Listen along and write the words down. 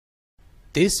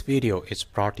This video is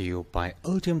brought to you by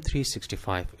Altium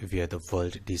 365, where the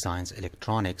world designs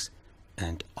electronics,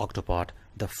 and Octopart,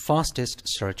 the fastest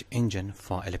search engine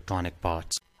for electronic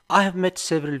parts. I have made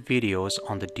several videos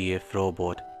on the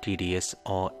DFrobot TDS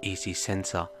or EC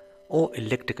sensor or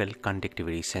Electrical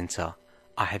Conductivity Sensor.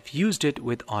 I have used it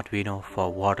with Arduino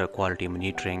for water quality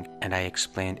monitoring, and I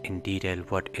explained in detail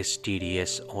what is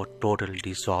TDS or Total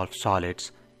Dissolved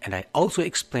Solids, and I also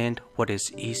explained what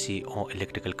is EC or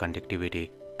electrical conductivity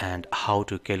and how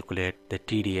to calculate the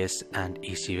TDS and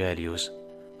EC values.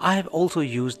 I have also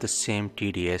used the same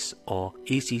TDS or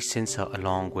EC sensor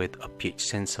along with a pH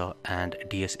sensor and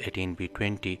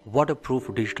DS18B20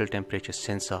 waterproof digital temperature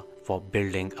sensor for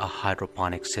building a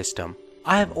hydroponics system.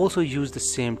 I have also used the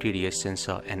same TDS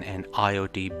sensor in an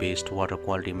IoT-based water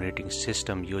quality monitoring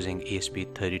system using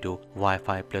ESP32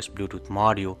 WiFi plus Bluetooth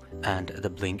module and the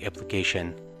Blynk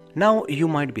application. Now you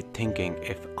might be thinking,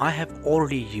 if I have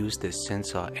already used this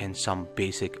sensor in some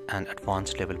basic and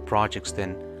advanced level projects,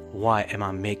 then why am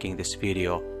I making this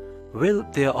video? Well,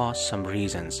 there are some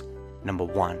reasons. Number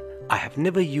one, I have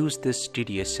never used this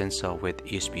TDS sensor with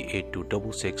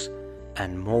ESP8266,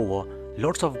 and moreover,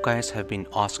 lots of guys have been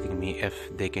asking me if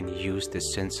they can use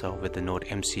this sensor with the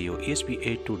Nodemcu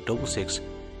ESP8266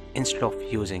 instead of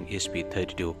using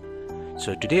ESP32.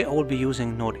 So today I will be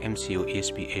using Nodemcu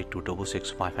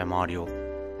ESP8266 Wi-Fi module.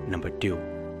 Number two,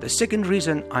 the second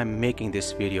reason I'm making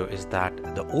this video is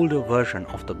that the older version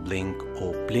of the Blynk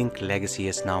or Blynk Legacy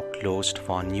is now closed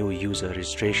for new user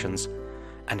registrations,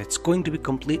 and it's going to be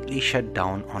completely shut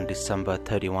down on December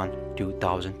 31,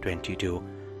 2022.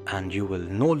 And you will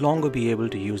no longer be able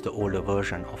to use the older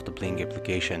version of the Blynk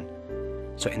application.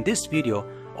 So in this video,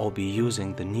 I'll be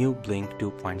using the new Blynk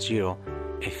 2.0.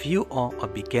 If you are a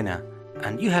beginner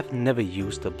and you have never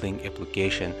used the Blynk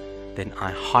application, then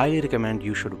I highly recommend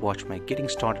you should watch my getting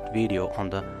started video on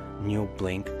the new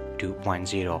Blynk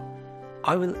 2.0.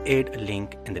 I will add a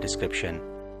link in the description.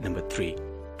 Number 3.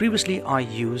 Previously I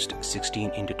used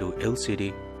 16:2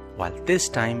 LCD, while this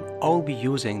time I'll be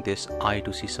using this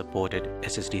I2C supported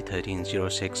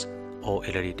SSD1306 or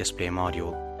LED display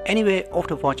module. Anyway,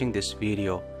 after watching this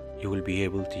video, you will be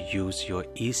able to use your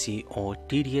EC or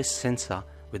TDS sensor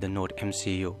with the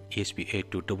Nodemcu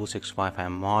ESP8266 Wi-Fi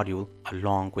module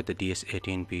along with the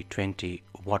DS18B20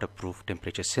 waterproof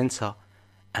temperature sensor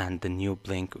and the new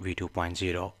Blynk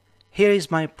V2.0. Here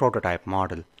is my prototype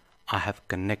model. I have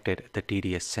connected the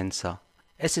TDS sensor,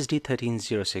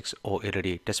 SSD1306 or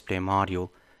LED display module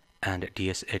and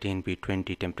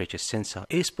DS18B20 temperature sensor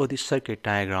as per the circuit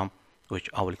diagram, which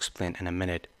I will explain in a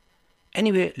minute.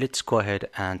 Anyway, let's go ahead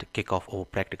and kick off our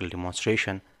practical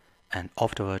demonstration, and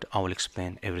afterward I will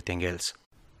explain everything else.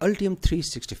 Altium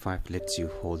 365 lets you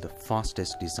hold the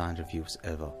fastest design reviews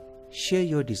ever. Share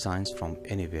your designs from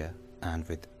anywhere and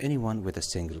with anyone with a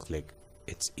single click.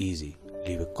 It's easy.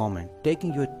 Leave a comment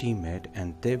tagging your teammate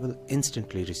and they will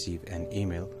instantly receive an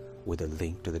email with a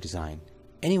link to the design.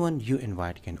 Anyone you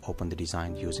invite can open the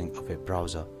design using a web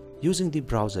browser. Using the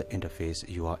browser interface,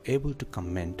 you are able to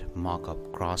comment,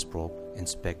 markup, cross-probe,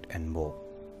 inspect and more.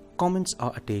 Comments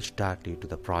are attached directly to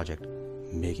the project,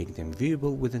 making them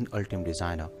viewable within Altium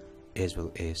Designer as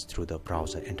well as through the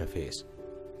browser interface.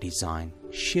 Design,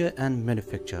 share and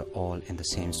manufacture all in the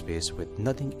same space with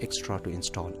nothing extra to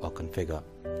install or configure.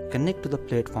 Connect to the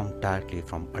platform directly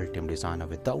from Altium Designer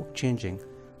without changing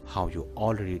how you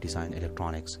already design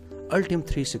electronics. Altium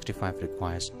 365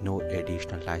 requires no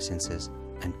additional licenses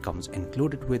and comes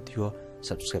included with your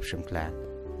subscription plan.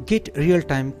 Get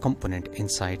real-time component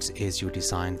insights as you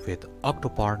design with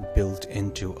Octopart built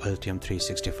into Altium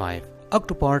 365.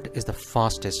 Octopart is the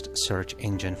fastest search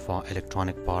engine for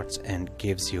electronic parts and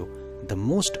gives you the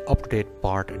most up-to-date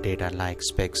part data like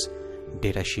specs,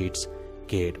 data sheets,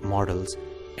 CAD models,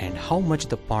 and how much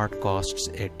the part costs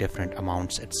at different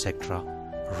amounts, etc.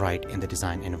 right in the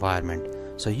design environment,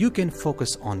 so you can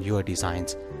focus on your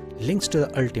designs. Links to the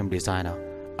Altium Designer,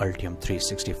 Altium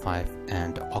 365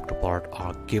 and Octopart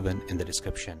are given in the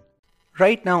description.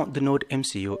 Right now the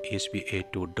Nodemcu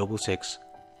ESP8266,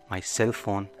 my cell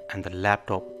phone and the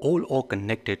laptop all are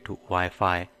connected to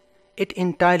Wi-Fi. It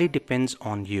entirely depends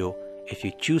on you if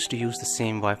you choose to use the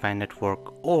same Wi-Fi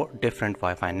network or different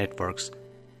Wi-Fi networks.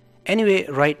 Anyway,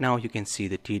 right now you can see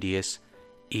the TDS,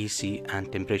 EC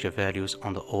and temperature values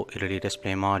on the OLED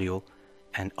display module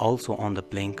and also on the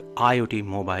Blynk IoT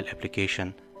mobile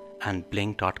application and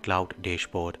Blynk.cloud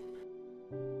dashboard.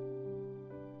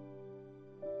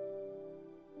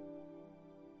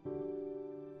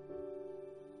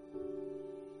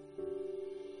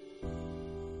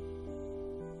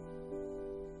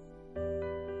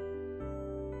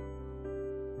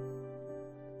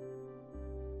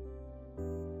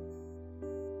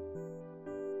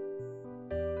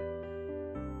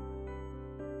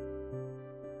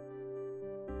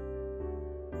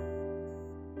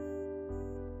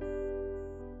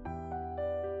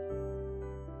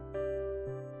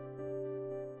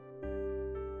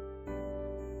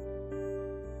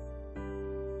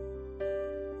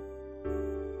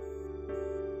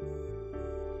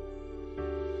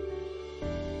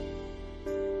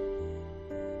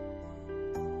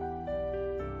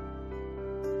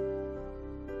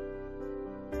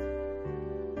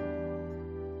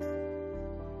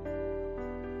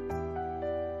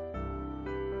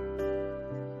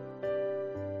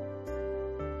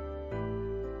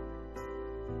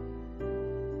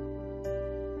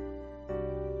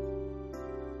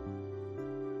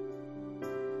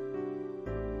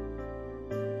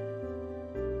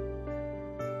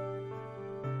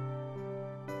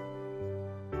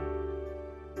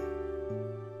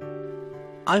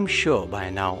 I'm sure by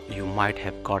now you might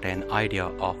have got an idea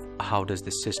of how does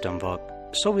this system work.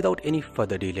 So without any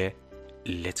further delay,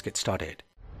 let's get started.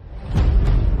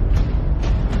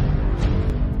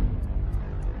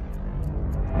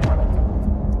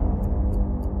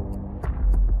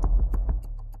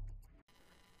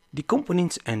 The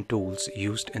components and tools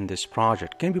used in this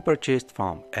project can be purchased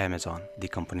from Amazon. The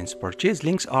components purchase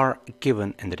links are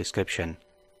given in the description.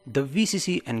 The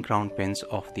VCC and ground pins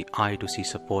of the I2C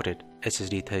supported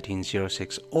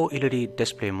SSD1306 OLED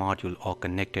display module are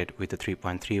connected with the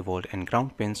 3.3 volt and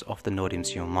ground pins of the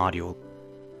Nodemcu module,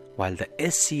 while the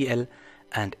SCL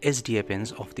and SDA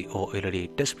pins of the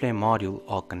OLED display module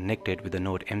are connected with the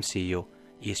Nodemcu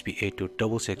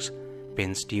ESP8266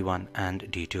 pins D1 and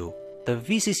D2. The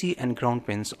VCC and ground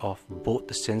pins of both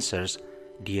the sensors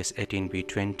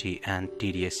DS18B20 and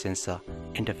TDS sensor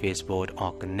interface board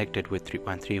are connected with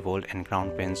 3.3 volt and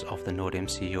ground pins of the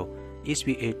Nodemcu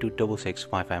ESP8266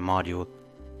 Wi-Fi module.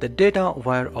 The data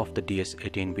wire of the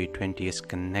DS18B20 is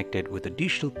connected with the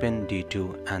digital pin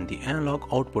D2, and the analog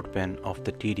output pin of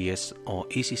the TDS or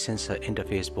EC sensor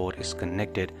interface board is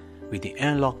connected with the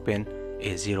analog pin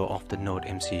A0 of the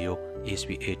Nodemcu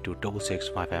ESP8266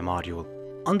 Wi-Fi module.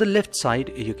 On the left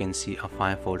side, you can see a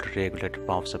 5-volt regulated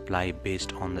power supply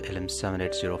based on the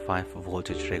LM7805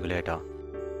 voltage regulator.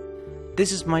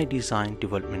 This is my design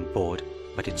development board,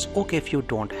 but it's okay if you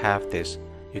don't have this.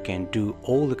 You can do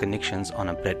all the connections on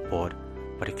a breadboard,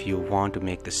 but if you want to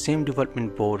make the same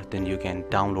development board, then you can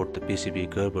download the PCB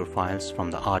Gerber files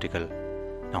from the article.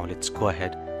 Now let's go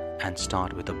ahead and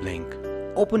start with the Blynk.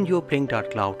 Open your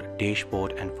Blynk.cloud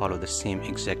dashboard and follow the same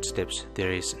exact steps.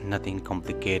 There is nothing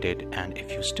complicated, and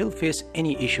if you still face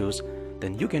any issues,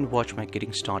 then you can watch my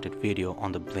getting started video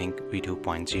on the Blynk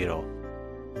V2.0.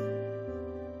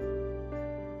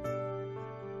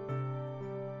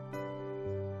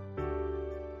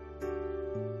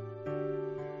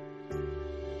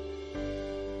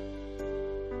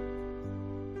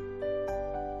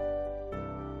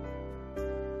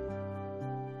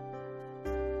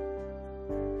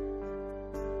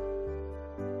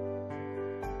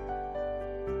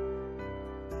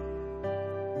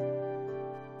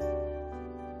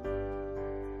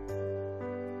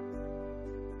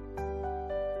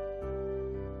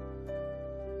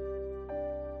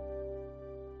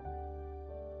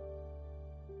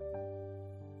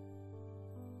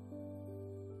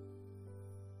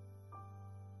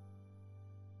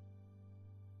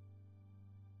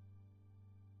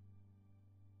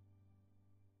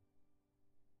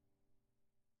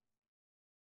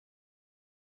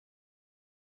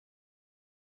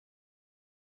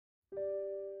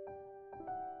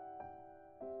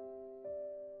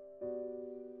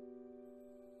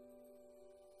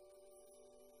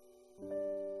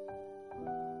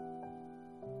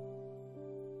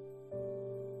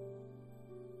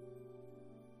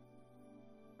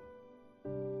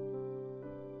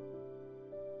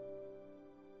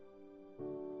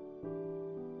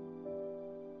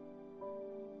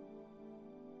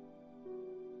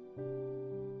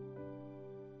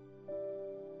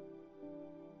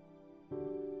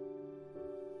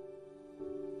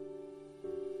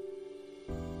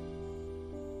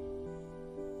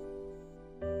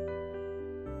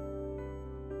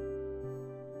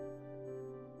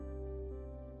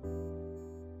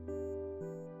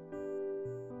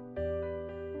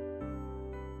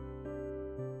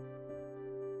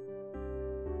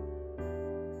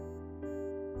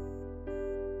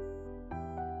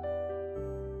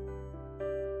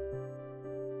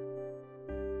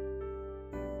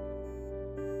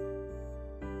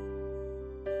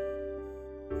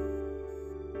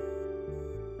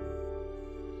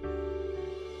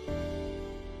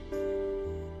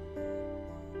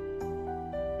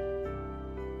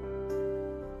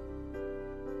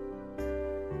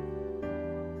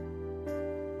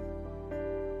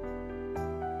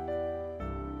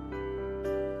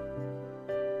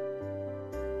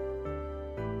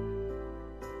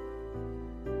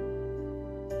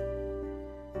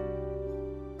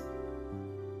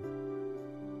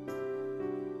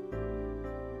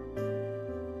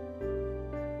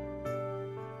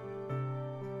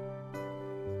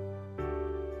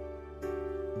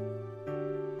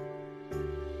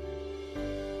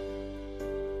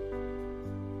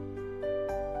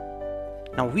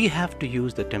 Now we have to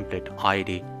use the template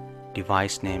ID,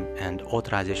 device name and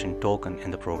authorization token in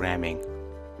the programming.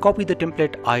 Copy the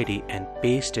template ID and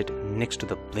paste it next to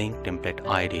the Blynk template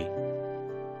ID.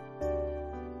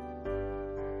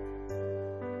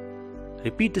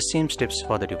 Repeat the same steps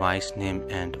for the device name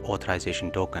and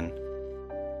authorization token.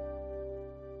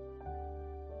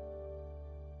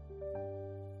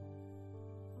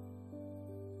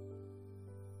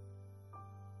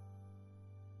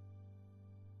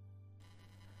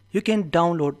 You can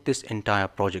download this entire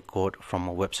project code from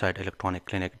our website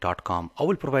electronicclinic.com. I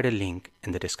will provide a link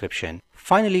in the description.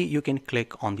 Finally, you can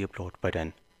click on the upload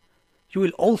button. You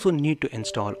will also need to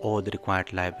install all the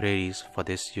required libraries. For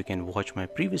this, you can watch my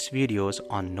previous videos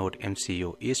on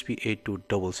Nodemcu,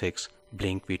 ESP8266,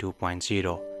 Blynk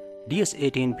V2.0,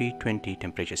 DS18B20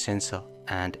 temperature sensor,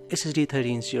 and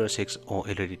SSD1306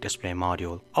 OLED display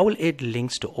module. I will add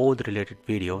links to all the related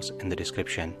videos in the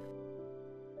description.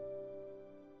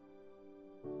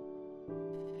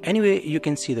 Anyway, you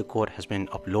can see the code has been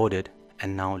uploaded,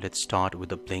 and now let's start with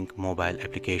the Blynk mobile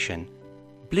application.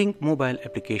 Blynk mobile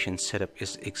application setup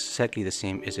is exactly the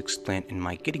same as explained in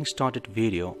my getting started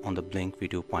video on the Blynk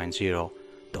V2.0.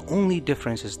 The only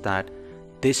difference is that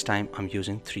this time I'm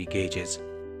using 3 gauges.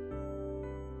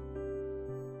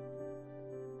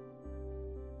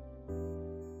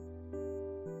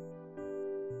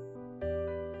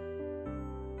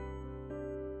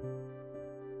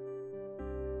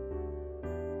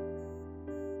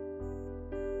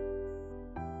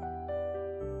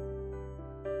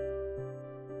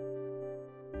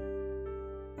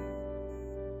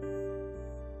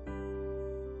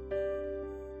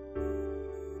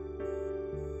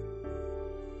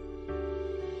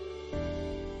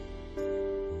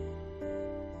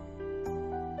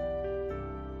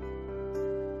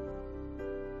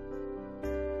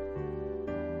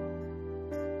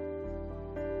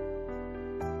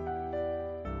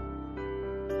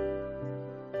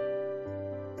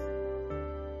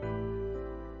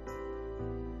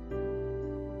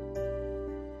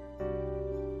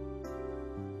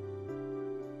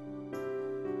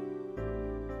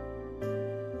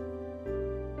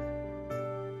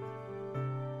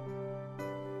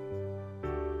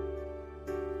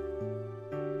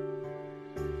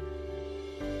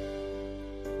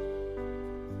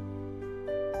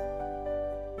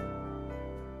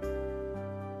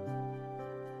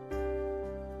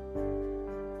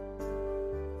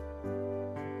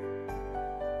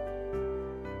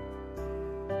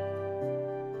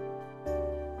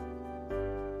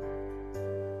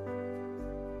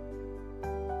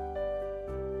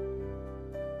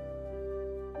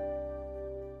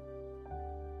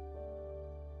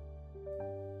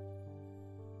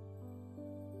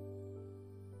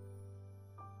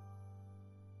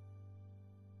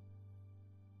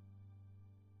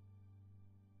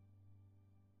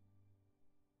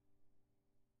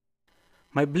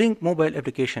 My Blynk mobile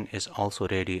application is also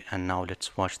ready, and now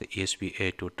let's watch the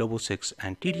ESP8266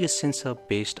 and TDS sensor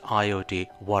based IoT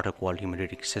water quality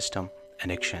monitoring system in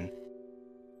action.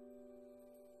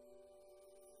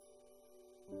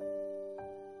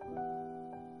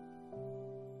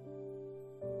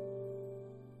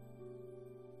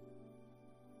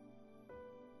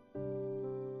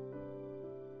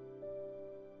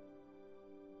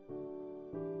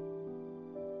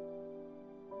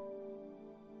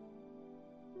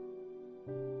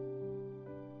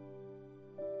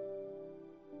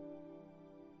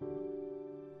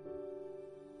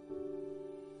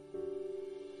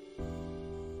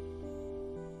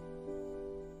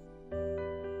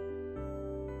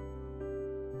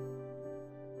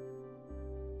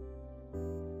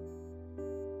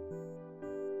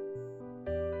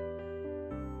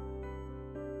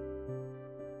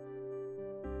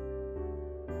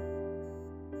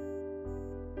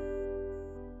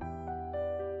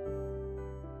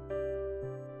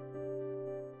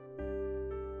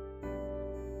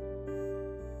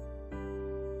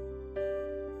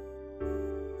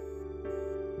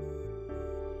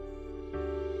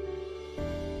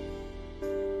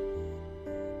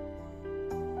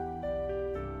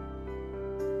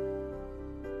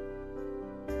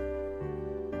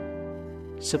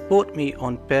 Support me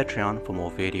on Patreon for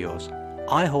more videos.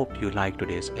 I hope you liked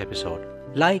today's episode.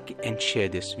 Like and share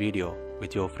this video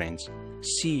with your friends.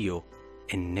 See you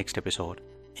in next episode,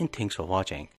 and thanks for watching.